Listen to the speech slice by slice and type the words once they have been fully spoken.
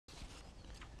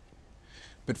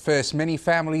But first, many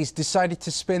families decided to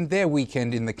spend their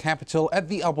weekend in the capital at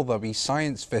the Abu Dhabi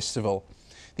Science Festival.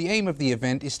 The aim of the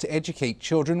event is to educate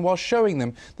children while showing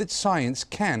them that science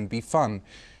can be fun.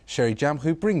 Sheri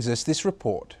Jamkhou brings us this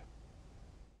report.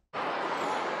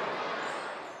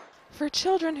 For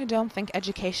children who don't think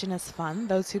education is fun,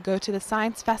 those who go to the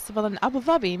Science Festival in Abu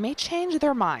Dhabi may change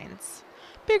their minds.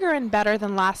 Bigger and better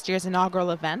than last year's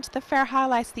inaugural event, the fair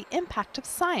highlights the impact of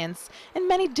science in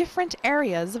many different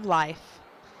areas of life.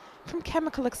 From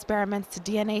chemical experiments to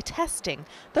DNA testing,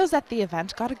 those at the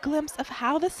event got a glimpse of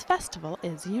how this festival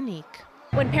is unique.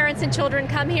 When parents and children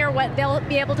come here, what they'll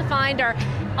be able to find are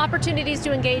opportunities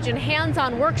to engage in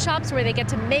hands-on workshops where they get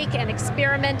to make and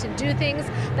experiment and do things.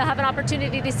 They'll have an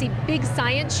opportunity to see big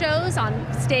science shows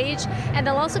on stage, and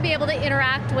they'll also be able to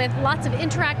interact with lots of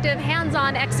interactive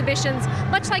hands-on exhibitions,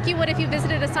 much like you would if you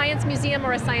visited a science museum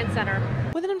or a science center.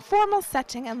 With an informal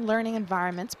setting and learning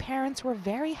environment, parents were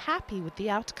very happy with the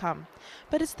outcome.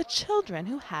 But it's the children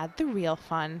who had the real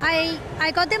fun.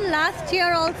 I got them last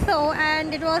year also,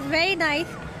 and it was very nice.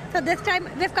 So this time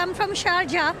they've come from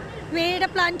Sharjah. We made a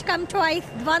plan to come twice,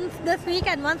 once this week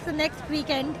and once the next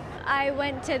weekend. I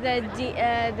went to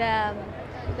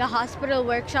the hospital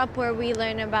workshop where we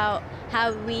learn about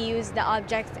how we use the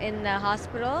objects in the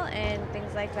hospital and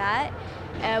things like that,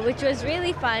 which was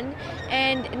really fun.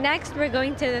 And next we're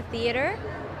going to the theater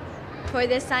for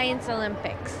the Science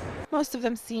Olympics. Most of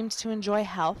them seemed to enjoy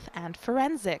health and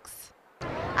forensics.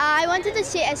 I went to the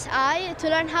CSI to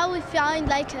learn how we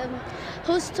found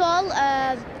who stole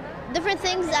different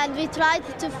things, and we tried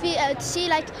to see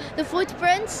the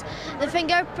footprints, the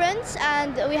fingerprints,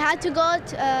 and we had to go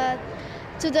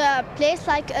to the place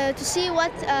to see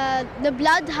what the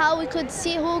blood, how we could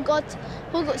see who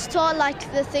stole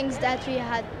the things that we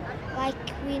had.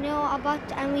 We know about,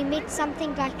 and we made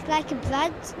something like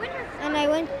blood, and I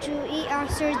went to ER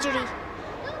surgery.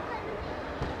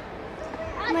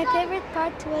 My favorite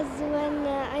part was when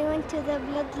I went to the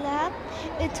blood lab.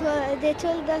 They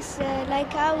told us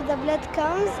how the blood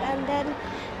comes, and then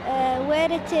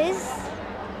where it is,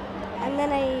 and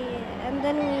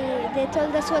then they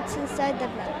told us what's inside the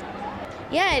blood.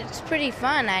 Yeah, it's pretty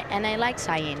fun, and I like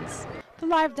science. The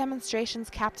live demonstrations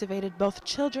captivated both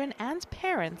children and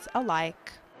parents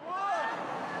alike.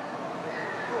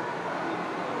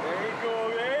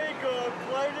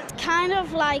 Kind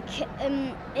of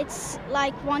it's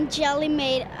like one jelly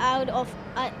made out of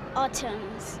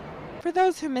atoms. For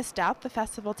those who missed out, the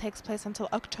festival takes place until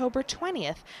October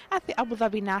 20th at the Abu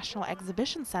Dhabi National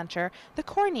Exhibition Center, the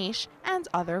Corniche, and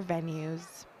other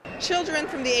venues. Children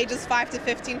from the ages 5 to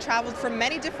 15 traveled from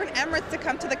many different Emirates to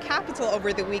come to the capital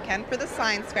over the weekend for the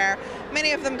science fair.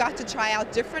 Many of them got to try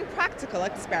out different practical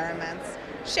experiments.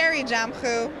 Sheri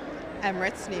Jamkhou,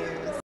 Emirates News.